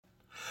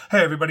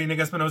Hey everybody, Nick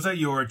Espinosa,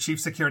 your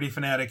chief security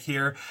fanatic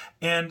here.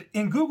 And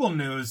in Google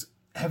News,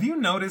 have you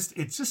noticed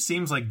it just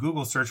seems like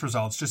Google search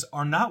results just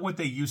are not what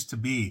they used to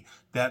be,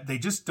 that they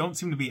just don't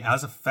seem to be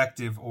as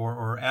effective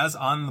or as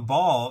on the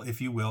ball,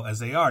 if you will, as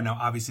they are. Now,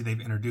 obviously, they've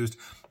introduced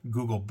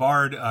Google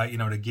Bard,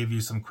 to give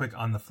you some quick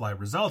on-the-fly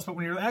results. But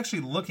when you're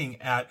actually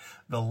looking at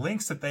the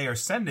links that they are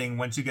sending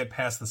once you get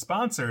past the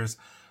sponsors,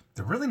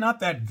 they're really not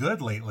that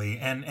good lately.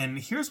 And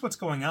here's what's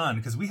going on,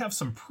 because we have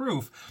some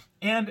proof.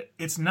 And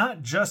it's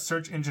not just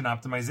search engine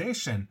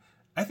optimization.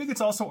 I think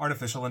it's also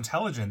artificial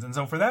intelligence. And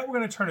so for that, we're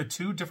going to turn to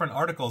two different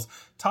articles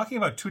talking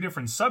about two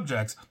different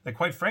subjects that,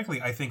 quite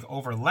frankly, I think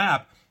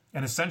overlap.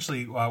 And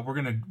essentially,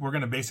 we're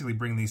gonna basically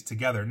bring these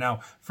together.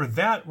 Now, for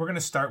that, we're going to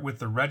start with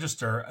the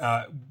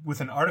Register with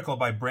an article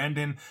by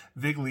Brandon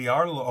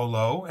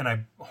Vigliarolo, and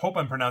I hope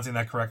I'm pronouncing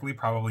that correctly,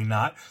 probably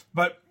not.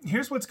 But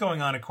here's what's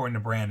going on according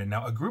to Brandon.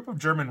 Now, a group of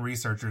German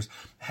researchers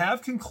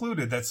have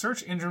concluded that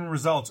search engine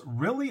results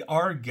really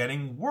are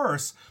getting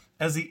worse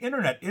as the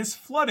internet is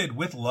flooded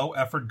with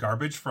low-effort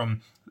garbage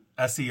from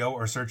SEO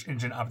or search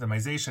engine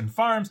optimization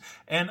farms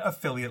and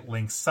affiliate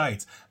link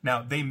sites.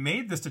 Now, they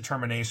made this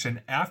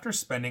determination after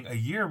spending a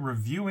year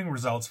reviewing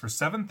results for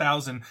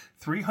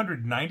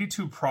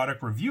 7,392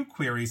 product review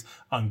queries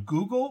on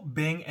Google,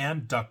 Bing,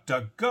 and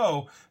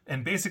DuckDuckGo.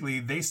 And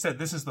basically, they said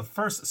this is the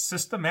first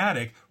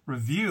systematic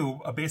review,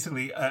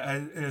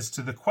 as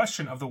to the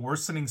question of the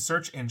worsening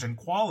search engine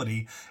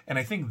quality. And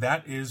I think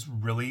that is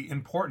really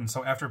important.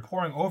 So after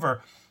poring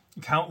over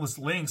countless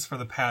links for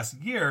the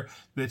past year,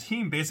 the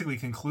team basically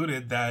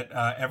concluded that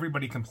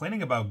everybody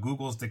complaining about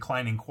Google's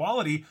declining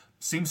quality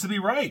seems to be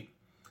right.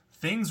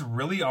 Things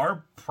really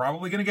are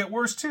probably going to get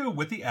worse too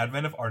with the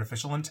advent of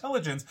artificial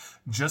intelligence,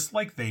 just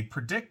like they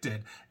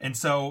predicted. And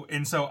so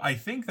I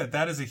think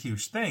that is a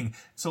huge thing.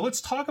 So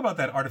let's talk about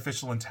that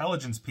artificial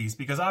intelligence piece,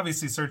 because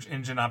obviously search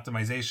engine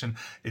optimization,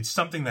 it's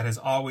something that has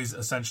always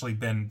essentially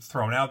been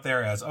thrown out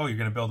there as, oh, you're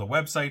going to build a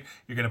website,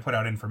 you're going to put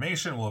out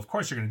information. Well, of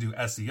course, you're going to do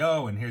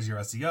SEO, and here's your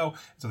SEO.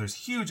 So there's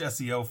huge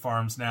SEO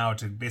farms now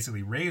to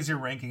basically raise your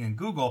ranking in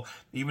Google,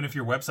 even if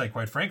your website,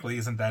 quite frankly,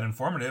 isn't that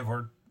informative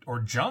or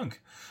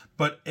junk.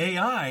 But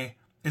AI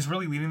is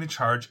really leading the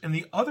charge in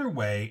the other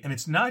way, and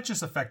it's not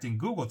just affecting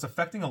Google, it's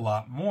affecting a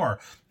lot more.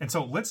 And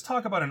so let's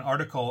talk about an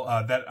article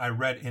that I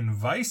read in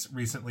Vice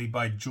recently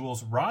by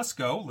Jules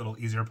Roscoe, a little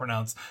easier to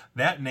pronounce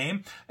that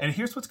name, and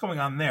here's what's going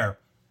on there.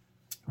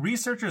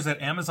 Researchers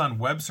at Amazon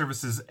Web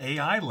Services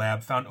AI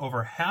Lab found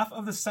over half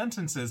of the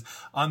sentences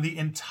on the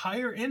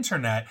entire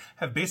internet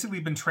have basically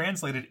been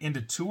translated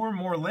into 2 or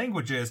more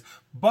languages,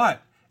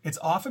 but it's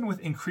often with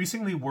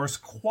increasingly worse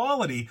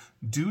quality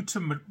due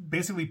to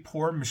basically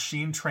poor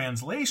machine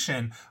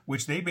translation,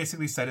 which they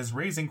basically said is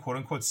raising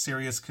quote-unquote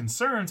serious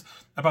concerns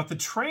about the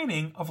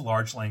training of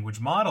large language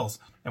models.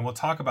 And we'll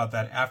talk about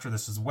that after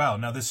this as well.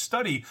 Now, this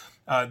study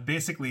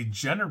basically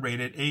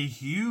generated a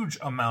huge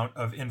amount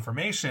of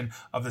information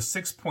of the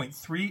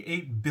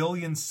 6.38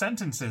 billion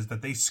sentences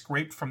that they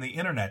scraped from the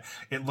internet.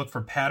 It looked for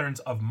patterns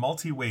of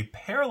multi-way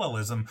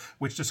parallelism,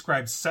 which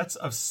describes sets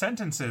of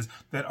sentences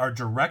that are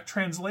direct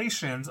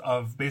translations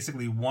of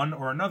basically one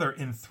or another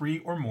in 3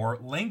 or more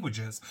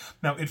languages.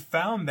 Now, it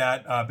found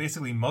that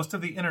basically most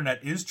of the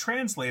internet is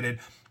translated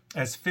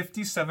as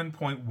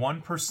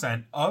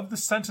 57.1% of the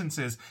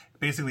sentences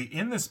basically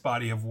in this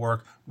body of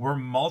work were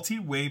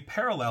multi-way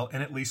parallel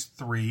in at least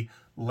 3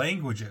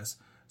 languages.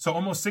 So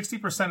almost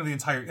 60% of the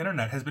entire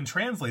internet has been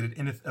translated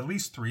into at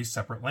least 3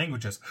 separate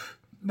languages.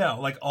 Now,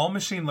 like all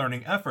machine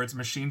learning efforts,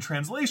 machine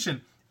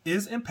translation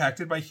is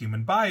impacted by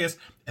human bias,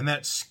 and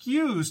that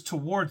skews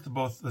towards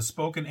both the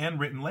spoken and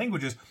written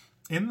languages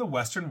in the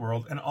Western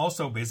world and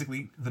also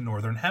basically the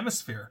Northern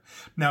Hemisphere.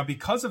 Now,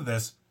 because of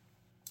this,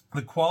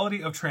 the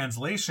quality of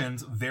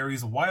translations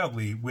varies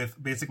wildly,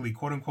 with basically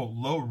quote-unquote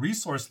low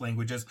resource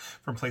languages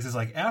from places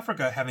like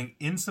Africa having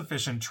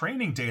insufficient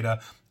training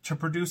data to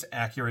produce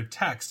accurate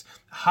text.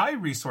 High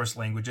resource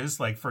languages,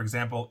 like for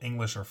example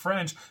English or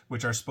French,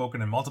 which are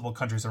spoken in multiple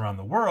countries around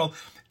the world,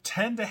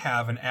 tend to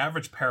have an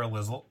average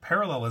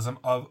parallelism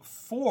of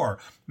 4,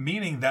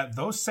 meaning that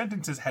those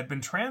sentences had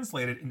been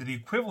translated into the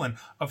equivalent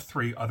of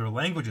 3 other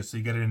languages. So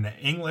you get it into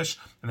English,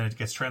 and then it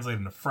gets translated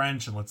into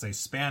French, and let's say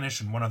Spanish,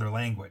 and one other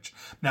language.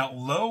 Now,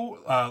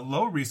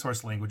 low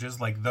resource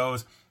languages like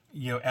those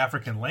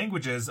African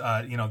languages,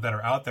 that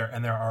are out there,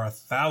 and there are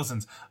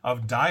thousands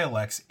of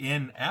dialects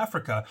in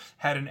Africa,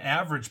 had an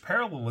average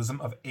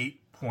parallelism of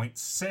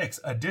 8.6.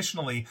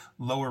 Additionally,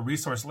 lower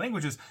resource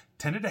languages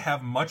tended to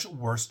have much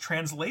worse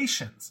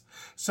translations.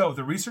 So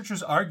the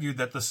researchers argued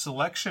that the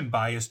selection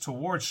bias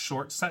towards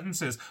short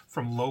sentences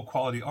from low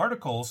quality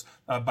articles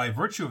by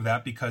virtue of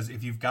that, because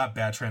if you've got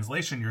bad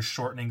translation, you're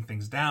shortening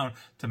things down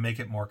to make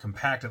it more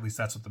compact. At least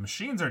that's what the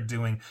machines are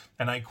doing.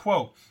 And I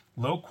quote,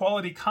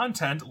 low-quality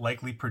content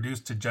likely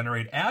produced to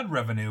generate ad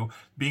revenue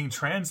being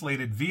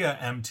translated via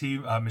MT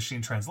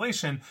machine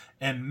translation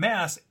en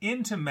masse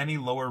into many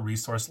lower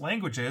resource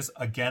languages,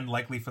 again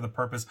likely for the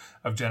purpose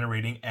of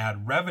generating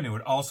ad revenue.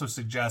 It also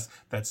suggests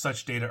that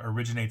such data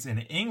originates in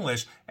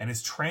English and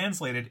is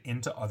translated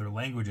into other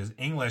languages.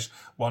 English,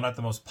 while not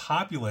the most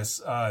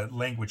populous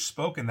language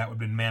spoken, that would have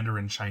been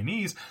Mandarin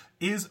Chinese,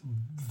 is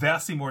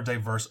vastly more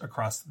diverse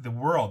across the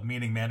world,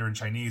 meaning Mandarin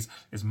Chinese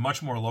is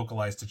much more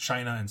localized to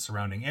China and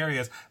surrounding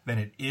areas than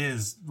it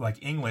is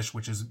like English,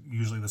 which is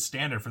usually the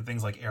standard for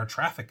things like air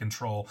traffic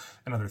control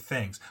and other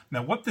things.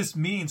 Now, what this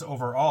means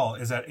overall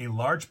is that a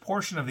large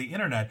portion of the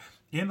internet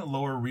in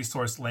lower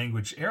resource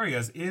language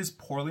areas is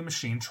poorly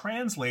machine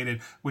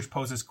translated, which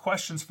poses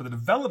questions for the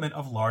development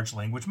of large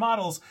language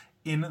models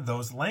in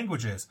those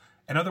languages.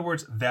 In other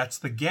words, that's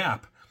the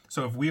gap.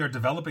 So if we are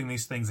developing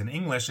these things in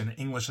English and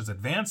English is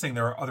advancing,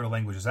 there are other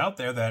languages out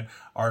there that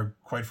are,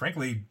 quite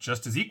frankly,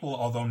 just as equal,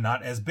 although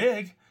not as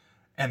big,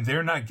 and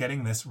they're not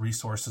getting this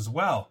resource as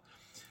well.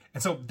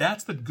 And so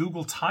that's the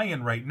Google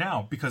tie-in right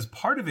now, because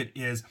part of it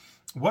is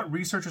what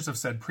researchers have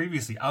said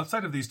previously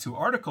outside of these two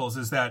articles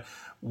is that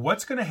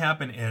what's going to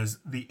happen is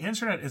the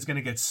internet is going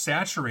to get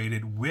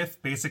saturated with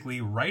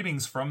basically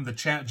writings from the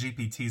chat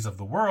GPTs of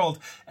the world,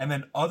 and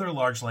then other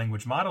large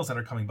language models that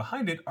are coming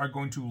behind it are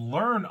going to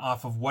learn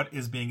off of what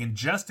is being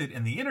ingested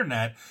in the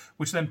internet,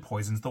 which then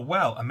poisons the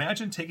well.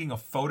 Imagine taking a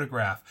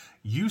photograph.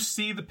 You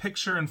see the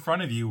picture in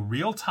front of you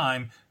real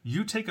time.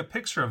 You take a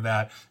picture of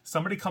that.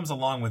 Somebody comes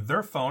along with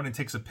their phone and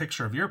takes a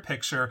picture of your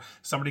picture.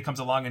 Somebody comes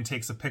along and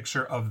takes a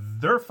picture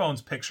of their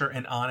phone's picture,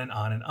 and on and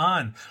on and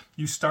on.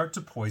 You start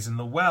to poison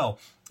the well.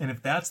 And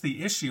if that's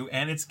the issue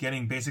and it's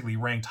getting basically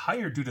ranked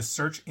higher due to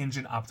search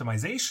engine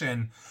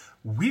optimization,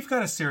 we've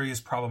got a serious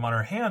problem on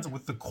our hands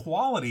with the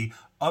quality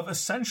of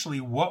essentially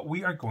what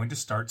we are going to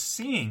start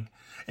seeing.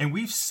 And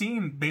we've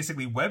seen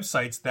basically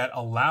websites that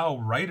allow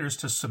writers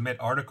to submit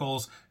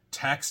articles,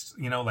 text,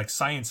 like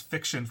science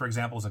fiction, for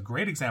example, is a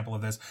great example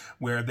of this,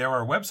 where there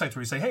are websites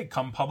where you say, hey,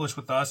 come publish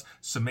with us,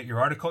 submit your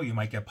article, you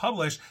might get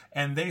published.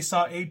 And they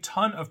saw a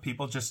ton of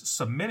people just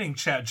submitting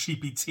chat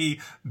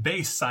GPT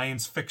based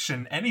science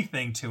fiction,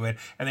 anything to it.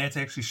 And they had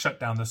to actually shut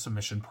down the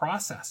submission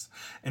process.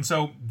 And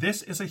so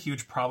this is a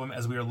huge problem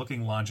as we are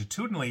looking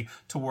longitudinally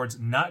towards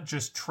not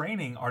just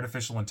training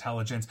artificial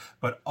intelligence,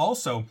 but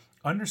also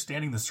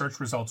understanding the search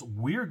results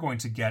we're going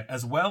to get,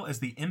 as well as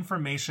the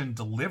information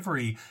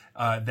delivery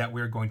that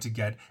we're going to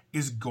get,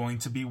 is going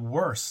to be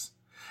worse.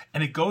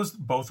 And it goes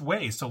both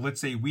ways. So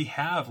let's say we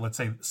have,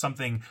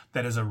 something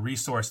that is a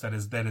resource that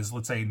is,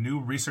 let's say, new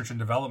research and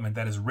development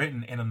that is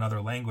written in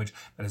another language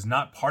that is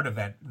not part of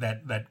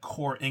that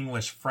core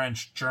English,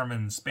 French,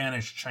 German,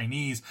 Spanish,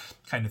 Chinese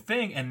kind of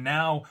thing. And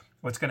now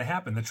what's going to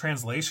happen? The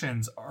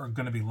translations are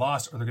going to be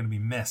lost, or they're going to be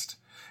missed.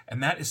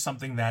 And that is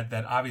something that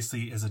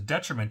obviously is a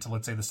detriment to,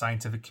 let's say, the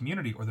scientific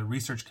community or the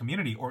research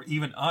community, or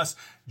even us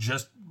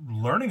just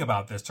learning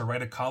about this to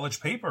write a college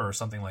paper or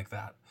something like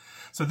that.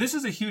 So this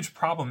is a huge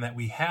problem that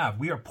we have.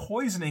 We are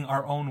poisoning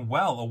our own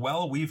well, a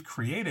well we've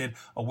created,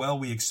 a well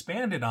we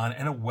expanded on,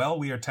 and a well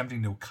we are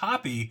attempting to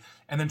copy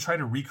and then try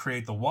to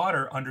recreate the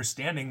water,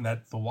 understanding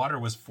that the water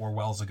was 4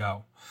 wells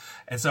ago.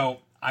 And so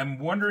I'm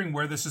wondering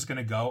where this is going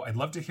to go. I'd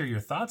love to hear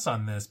your thoughts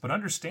on this, but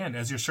understand,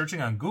 as you're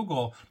searching on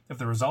Google, if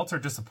the results are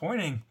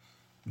disappointing,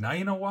 now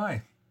you know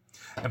why.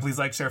 And please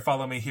like, share,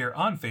 follow me here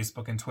on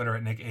Facebook and Twitter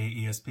at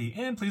NickAESP.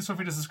 And please feel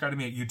free to subscribe to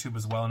me at YouTube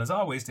as well. And as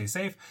always, stay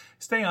safe,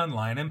 stay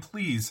online, and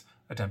please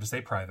attempt to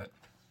stay private.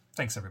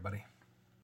 Thanks, everybody.